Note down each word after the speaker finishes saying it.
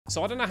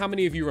So I don't know how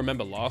many of you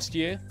remember last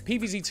year.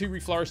 PvZ2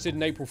 Reflourished did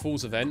an April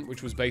Fool's event,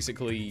 which was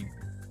basically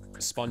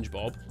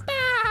SpongeBob.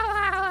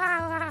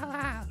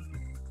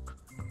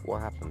 What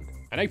happened?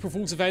 An April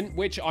Fool's event,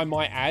 which I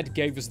might add,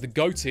 gave us the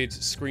goated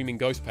Screaming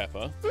Ghost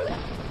Pepper.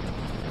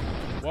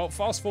 Well,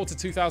 fast forward to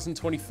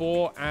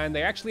 2024, and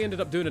they actually ended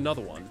up doing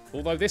another one.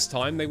 Although this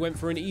time, they went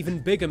for an even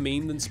bigger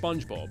meme than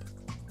SpongeBob.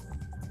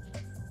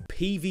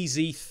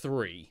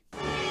 PvZ3.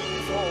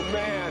 Oh,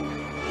 man.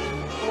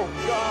 Oh,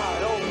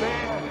 God. Oh,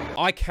 man.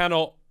 I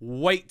cannot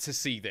wait to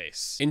see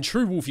this. In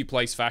true Wolfy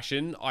Playz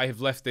fashion, I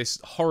have left this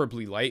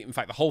horribly late. In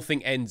fact, the whole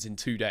thing ends in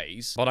 2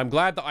 days. But I'm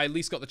glad that I at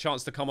least got the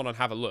chance to come on and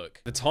have a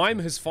look. The time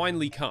has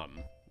finally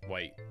come.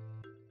 Wait.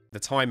 The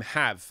time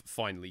have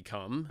finally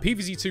come.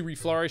 PvZ2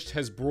 Reflourished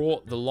has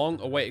brought the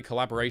long-awaited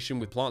collaboration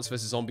with Plants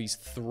vs. Zombies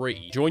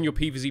 3. Join your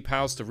PvZ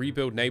pals to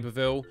rebuild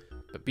Neighborville,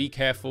 but be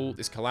careful,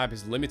 this collab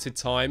is limited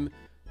time.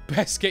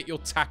 Best get your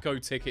taco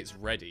tickets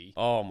ready.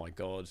 Oh my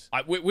god.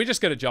 We're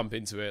just gonna jump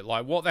into it.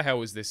 Like, what the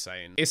hell is this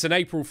saying? It's an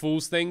April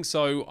Fool's thing,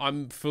 so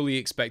I'm fully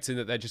expecting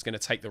that they're just gonna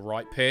take the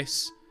right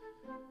piss.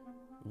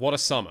 What a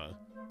summer.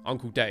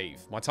 Uncle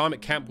Dave. My time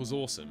at camp was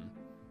awesome.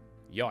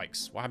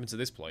 Yikes, what happened to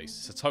this place?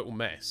 It's a total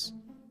mess.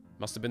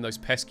 Must have been those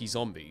pesky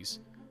zombies.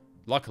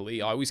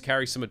 Luckily, I always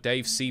carry some of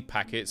Dave's seed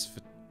packets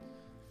for...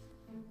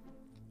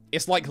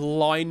 It's like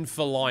line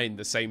for line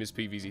the same as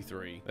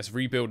PvZ3. Let's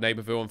rebuild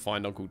Neighborville and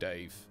find Uncle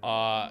Dave.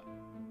 Hold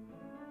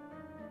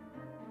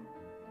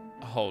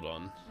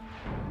on.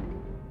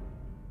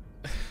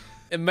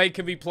 And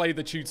making me play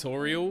the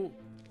tutorial?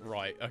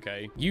 Right,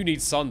 okay. You need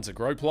sun to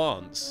grow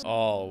plants.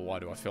 Oh, why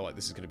do I feel like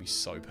this is going to be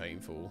so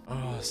painful?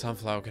 Oh,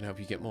 sunflower can help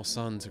you get more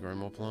sun to grow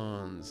more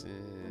plants.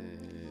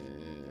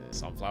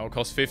 Sunflower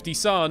costs 50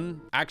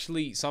 sun.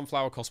 Actually,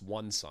 sunflower costs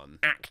 1 sun.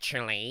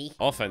 Actually.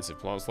 Offensive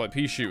plants like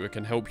pea shooter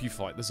can help you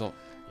fight the zombie.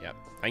 Yep,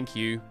 thank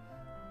you.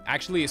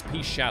 Actually, it's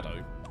pea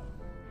shadow.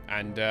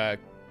 And,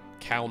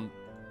 Count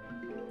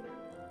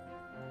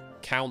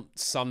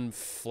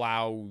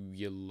sunflower...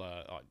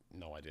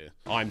 no idea.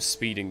 I'm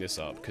speeding this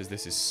up because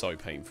this is so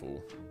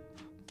painful.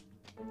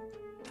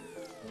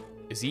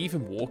 Is he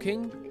even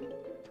walking?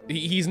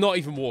 He's not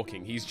even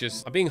walking. He's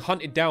just... I'm being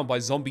hunted down by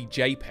zombie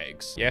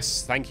JPEGs.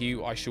 Yes, thank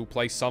you. I shall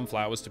place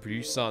sunflowers to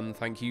produce sun.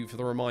 Thank you for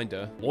the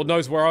reminder. Lord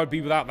knows where I'd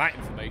be without that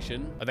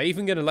information. Are they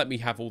even going to let me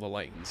have all the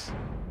lanes?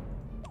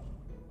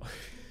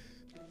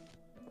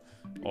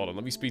 Hold on,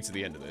 let me speed to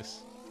the end of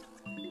this.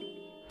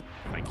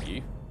 Thank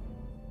you.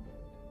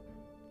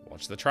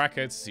 Watch the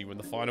tracker to see when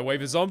the final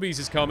wave of zombies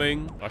is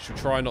coming. I shall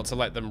try not to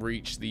let them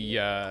reach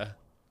the, Oh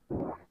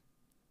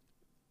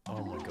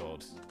my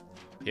god.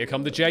 Here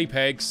come the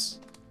JPEGs.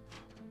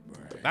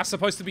 That's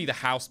supposed to be the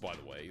house, by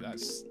the way.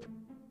 That's...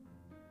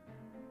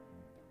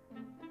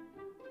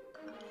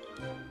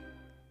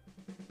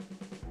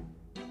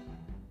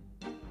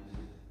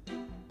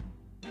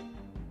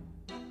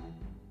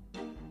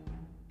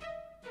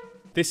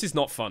 This is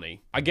not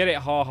funny. I get it,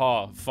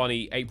 haha,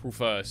 funny, April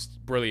 1st,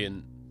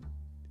 brilliant.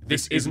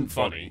 This isn't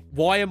funny.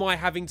 Why am I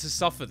having to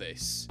suffer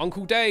this?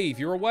 Uncle Dave,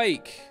 you're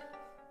awake.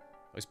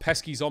 Those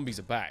pesky zombies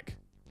are back.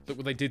 Look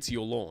what they did to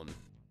your lawn.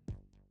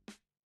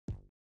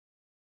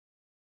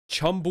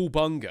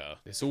 Chumblebunger.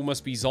 This all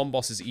must be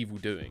Zomboss's evil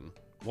doing.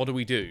 What do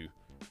we do?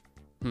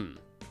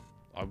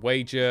 I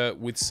wager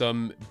with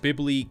some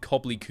bibbly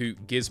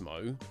cobblycoot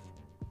gizmo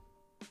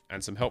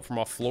and some help from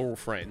our floral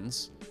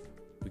friends,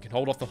 we can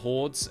hold off the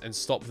hordes and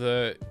stop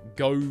the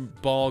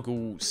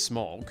go-bargle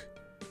smog.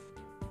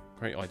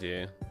 Great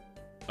idea.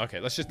 Okay,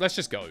 let's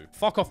just go.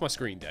 Fuck off my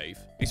screen, Dave.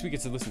 At least we get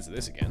to listen to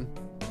this again.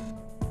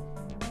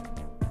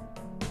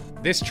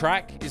 This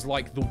track is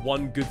like the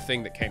one good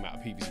thing that came out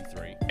of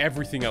PvZ3.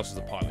 Everything else is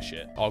a pile of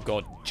shit. Oh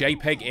god,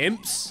 JPEG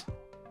imps?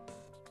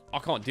 I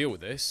can't deal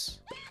with this.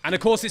 And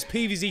of course it's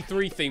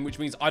PvZ3 theme, which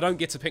means I don't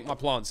get to pick my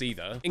plants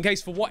either. In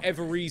case for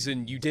whatever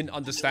reason you didn't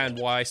understand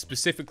why I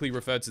specifically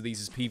referred to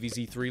these as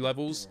PvZ3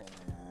 levels.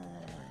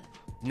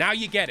 Now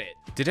you get it.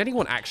 Did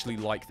anyone actually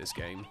like this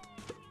game?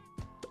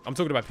 I'm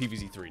talking about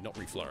PvZ3, not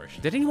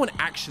Reflourish. Did anyone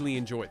actually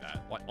enjoy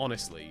that? Like,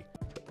 honestly.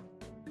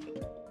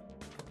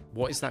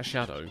 What is that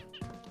shadow?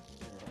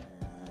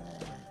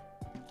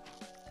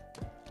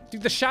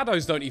 Dude, the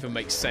shadows don't even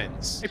make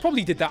sense. They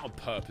probably did that on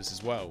purpose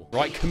as well.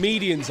 Right,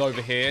 comedians over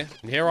here.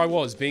 And here I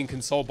was, being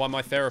consoled by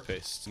my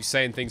therapist. He's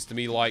saying things to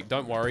me like,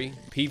 don't worry,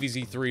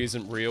 PvZ3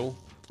 isn't real.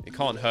 It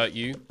can't hurt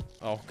you.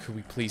 Oh, could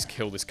we please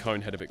kill this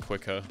cone head a bit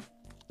quicker?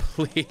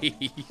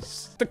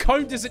 Please. The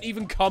cone doesn't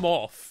even come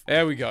off.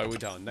 There we go, we're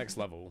done. Next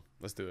level.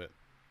 Let's do it.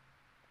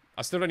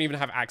 I still don't even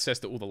have access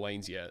to all the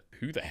lanes yet.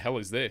 Who the hell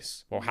is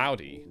this? Well,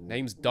 howdy.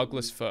 Name's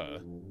Douglas Fur,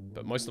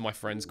 but most of my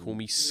friends call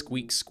me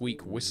Squeak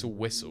Squeak Whistle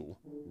Whistle.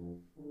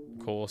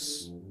 Of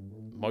course,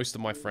 most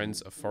of my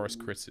friends are forest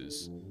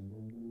critters.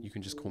 You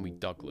can just call me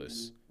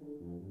Douglas.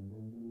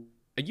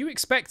 Are you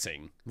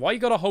expecting? Why you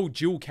got a whole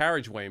dual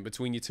carriageway in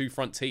between your two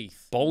front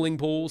teeth? Bowling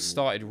balls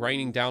started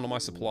raining down on my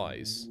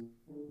supplies.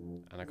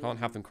 And I can't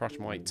have them crush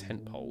my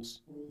tent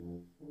poles.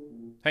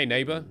 Hey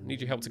neighbor,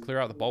 need your help to clear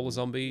out the bowler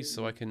zombies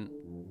so I can...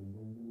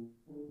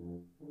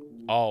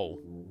 Oh.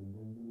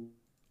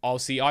 Oh,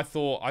 see, I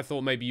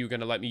thought maybe you were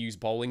gonna let me use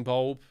bowling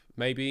bulb.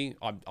 Maybe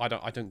I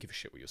don't give a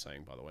shit what you're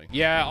saying, by the way.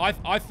 Yeah,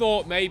 I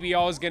thought maybe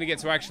I was gonna get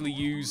to actually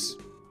use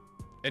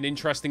an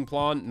interesting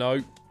plant.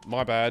 No,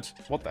 my bad.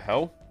 What the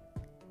hell?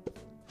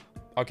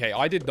 Okay,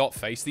 I did not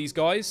face these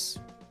guys.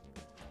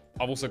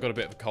 I've also got a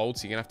bit of a cold,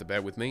 so you're gonna have to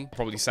bear with me.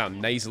 Probably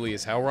sound nasally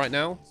as hell right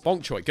now.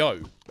 Bonk Choi, go.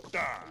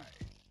 Die.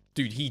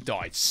 Dude, he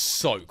died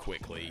so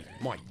quickly.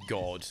 My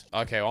God.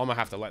 Okay, well, I'm gonna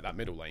have to let that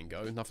middle lane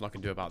go. Nothing I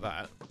can do about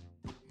that.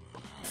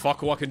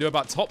 Fuck all I can do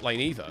about top lane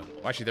either.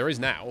 Well, actually, there is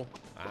now.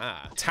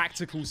 Ah,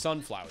 tactical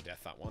sunflower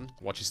death, that one.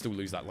 Watch you still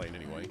lose that lane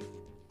anyway.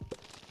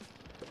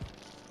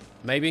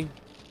 Maybe.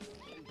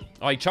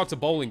 Oh, he chucked a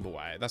bowling ball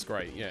at it. That's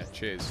great. Yeah,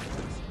 cheers.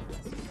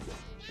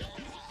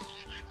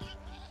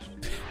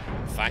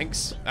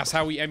 Thanks. That's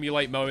how we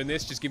emulate Mo in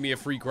this. Just give me a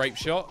free grape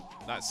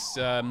shot. That's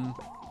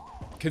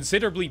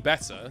considerably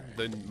better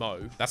than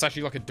Mo. That's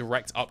actually like a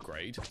direct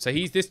upgrade. So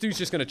this dude's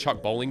just gonna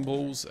chuck bowling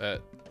balls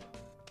at...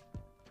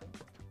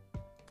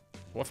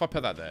 What if I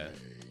put that there?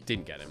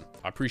 Didn't get him.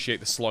 I appreciate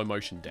the slow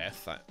motion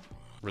death. That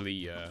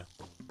really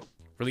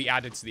really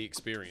added to the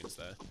experience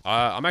there.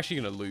 I'm actually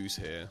gonna lose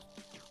here,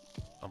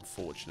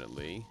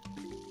 unfortunately.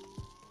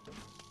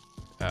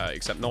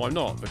 Except no, I'm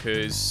not,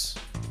 because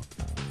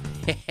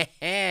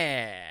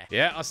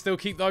yeah, I'll still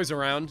keep those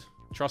around.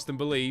 Trust and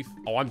believe.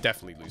 Oh, I'm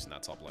definitely losing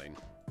that top lane.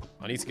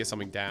 I need to get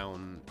something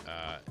down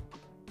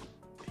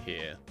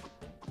here.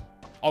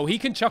 Oh, he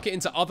can chuck it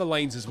into other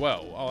lanes as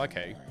well. Oh,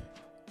 okay.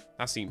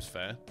 That seems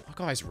fair. Oh,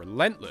 guy's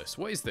relentless.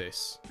 What is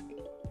this?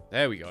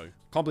 There we go.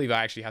 Can't believe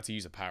I actually had to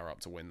use a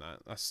power-up to win that.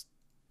 That's...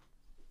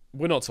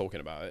 We're not talking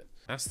about it.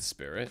 That's the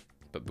spirit.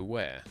 But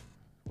beware.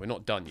 We're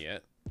not done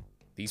yet.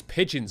 These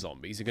pigeon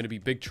zombies are going to be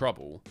big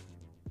trouble.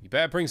 You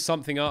better bring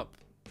something up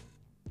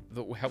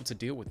that will help to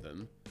deal with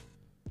them.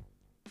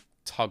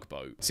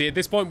 Tugboat. See, at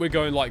this point, we're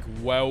going, like,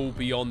 well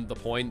beyond the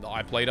point that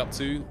I played up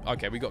to.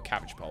 Okay, we got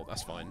cabbage pulp.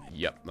 That's fine.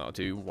 Yep, that'll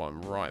do one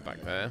right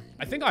back there.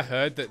 I think I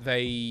heard that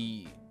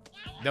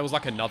there was,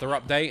 like, another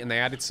update, and they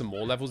added some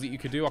more levels that you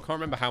could do. I can't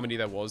remember how many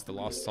there was the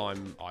last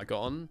time I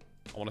got on.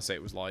 I want to say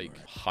it was, like,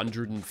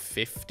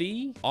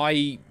 150?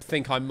 I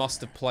think I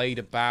must have played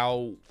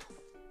about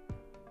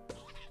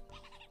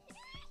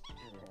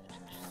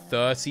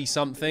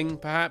 30-something,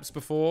 perhaps,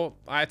 before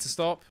I had to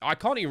stop. I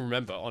can't even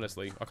remember,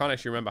 honestly. I can't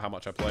actually remember how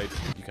much I played.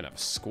 You can have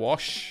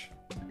squash.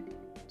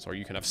 Sorry,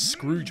 you can have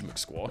Scrooge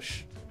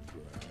McSquash.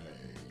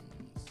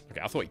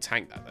 Okay, I thought he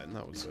tanked that then.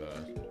 That was,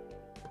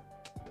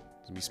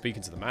 be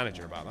speaking to the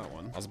manager about that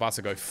one. I was about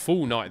to go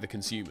full Night of the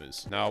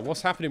Consumers. Now,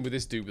 what's happening with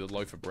this dude with a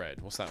loaf of bread?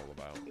 What's that all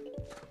about?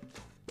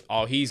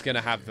 Oh, he's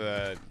gonna have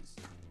the...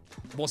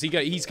 What's he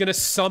gonna... He's gonna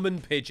summon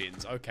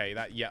pigeons. Okay,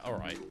 yeah, all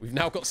right. We've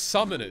now got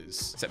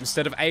summoners. Except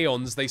instead of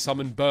aeons, they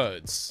summon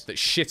birds that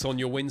shit on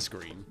your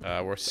windscreen.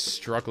 We're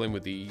struggling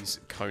with these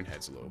cone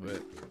heads a little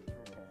bit,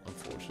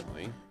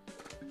 unfortunately.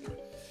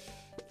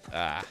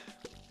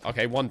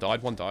 Okay, one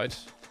died.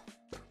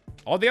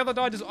 Oh, the other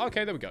died as...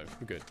 Okay, there we go.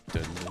 We're good.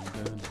 Dun, dun,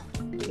 dun.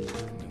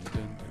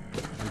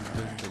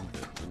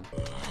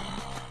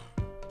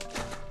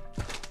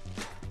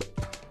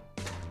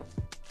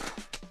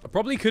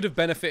 Probably could have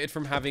benefited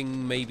from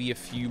having maybe a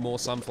few more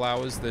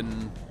sunflowers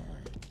than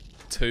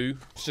 2.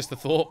 It's just a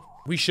thought.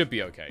 We should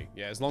be okay.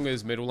 Yeah, as long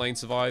as middle lane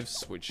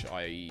survives, which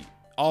I...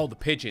 Oh, the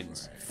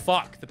pigeons.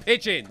 Fuck, the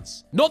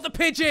pigeons. Not the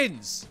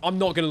pigeons! I'm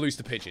not going to lose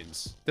to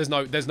pigeons. There's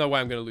no way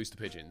I'm going to lose to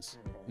pigeons.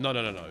 No.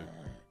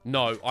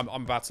 No, I'm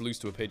about to lose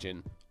to a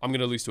pigeon. I'm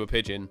going to lose to a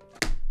pigeon.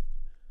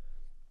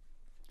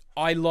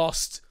 I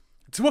lost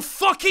to a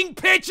fucking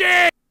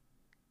pigeon!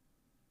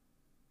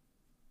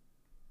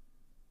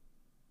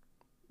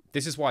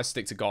 This is why I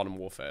stick to Garden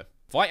Warfare.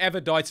 If I ever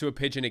die to a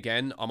pigeon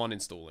again, I'm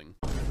uninstalling.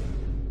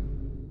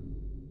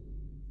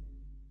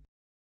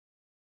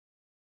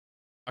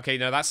 Okay,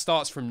 now that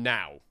starts from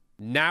now.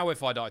 Now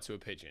if I die to a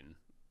pigeon,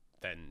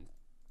 then...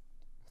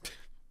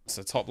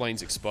 So top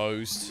lane's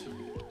exposed.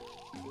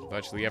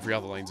 Virtually every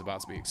other lane's about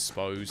to be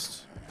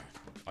exposed.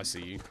 I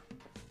see you.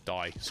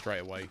 Die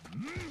straight away.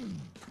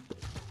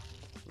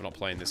 We're not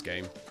playing this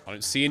game. I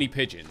don't see any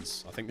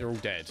pigeons. I think they're all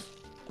dead.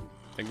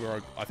 I think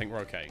we're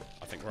okay.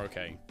 I think we're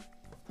okay.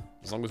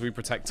 As long as we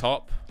protect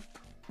top,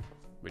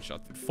 which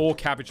 4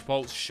 cabbage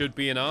bolts should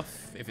be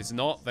enough. If it's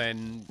not,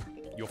 then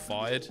you're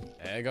fired.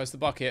 There goes the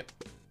bucket.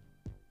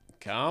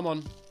 Come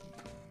on.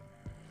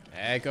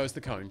 There goes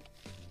the cone.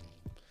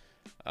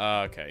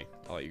 Okay,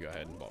 I'll let you go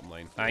ahead and bottom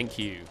lane. Thank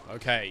you.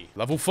 Okay,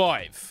 level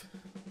 5.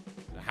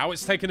 Now, how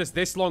it's taken us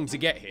this long to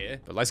get here,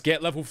 but let's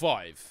get level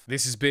 5.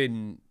 This has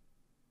been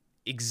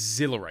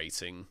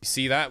exhilarating. You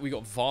see that? We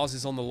got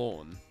vases on the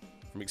lawn.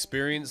 From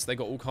experience, they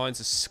got all kinds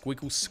of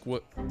squiggle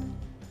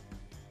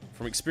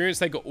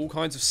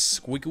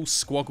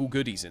squoggle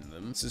goodies in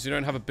them. Since we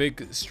don't have a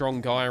big,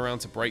 strong guy around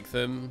to break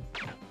them,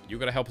 you're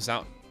gonna help us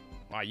out.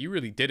 Wow, you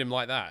really did him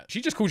like that. She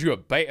just called you a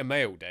beta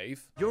male,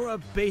 Dave. You're a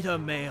beta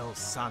male,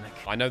 Sonic.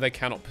 I know they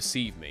cannot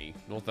perceive me,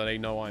 nor that they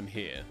know I'm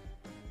here.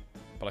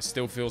 But I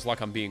still feels like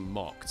I'm being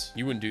mocked.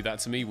 You wouldn't do that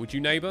to me, would you,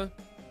 neighbor?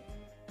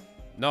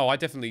 No, I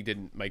definitely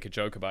didn't make a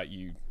joke about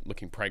you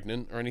looking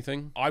pregnant or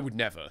anything. I would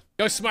never.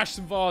 Go smash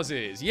some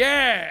vases.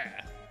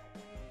 Yeah!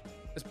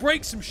 Let's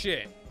break some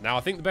shit. Now, I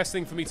think the best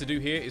thing for me to do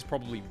here is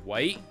probably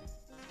wait.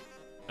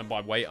 And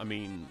by wait, I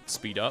mean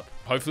speed up.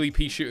 Hopefully,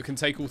 Pea Shooter can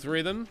take all three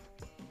of them.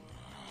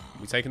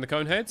 We taking the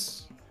cone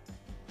heads?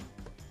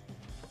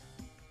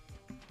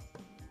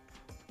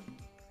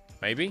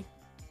 Maybe?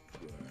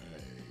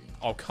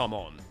 Oh, come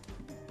on.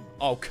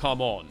 Oh,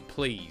 come on.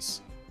 Please.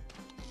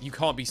 You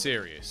can't be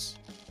serious.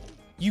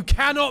 You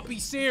cannot be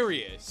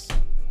serious.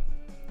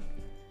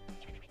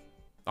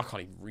 I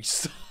can't even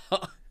restart.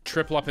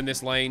 Triple up in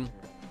this lane.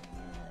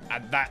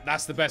 And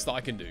that's the best that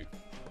I can do.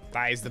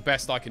 That is the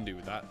best I can do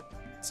with that.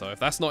 So if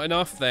that's not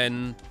enough,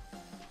 then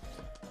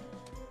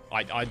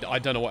I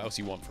don't know what else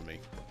you want from me.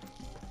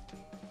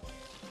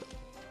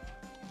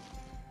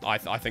 I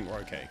think we're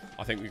okay.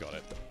 I think we got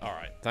it. All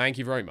right. Thank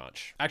you very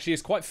much. Actually,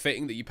 it's quite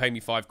fitting that you pay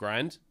me 5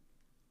 grand.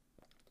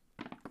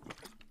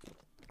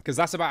 Because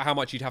that's about how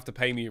much you'd have to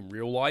pay me in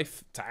real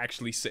life to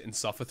actually sit and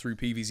suffer through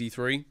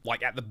PvZ3.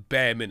 Like, at the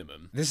bare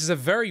minimum. This is a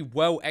very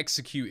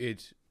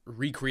well-executed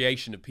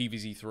recreation of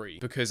PvZ3.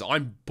 Because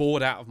I'm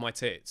bored out of my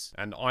tits.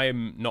 And I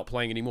am not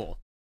playing anymore.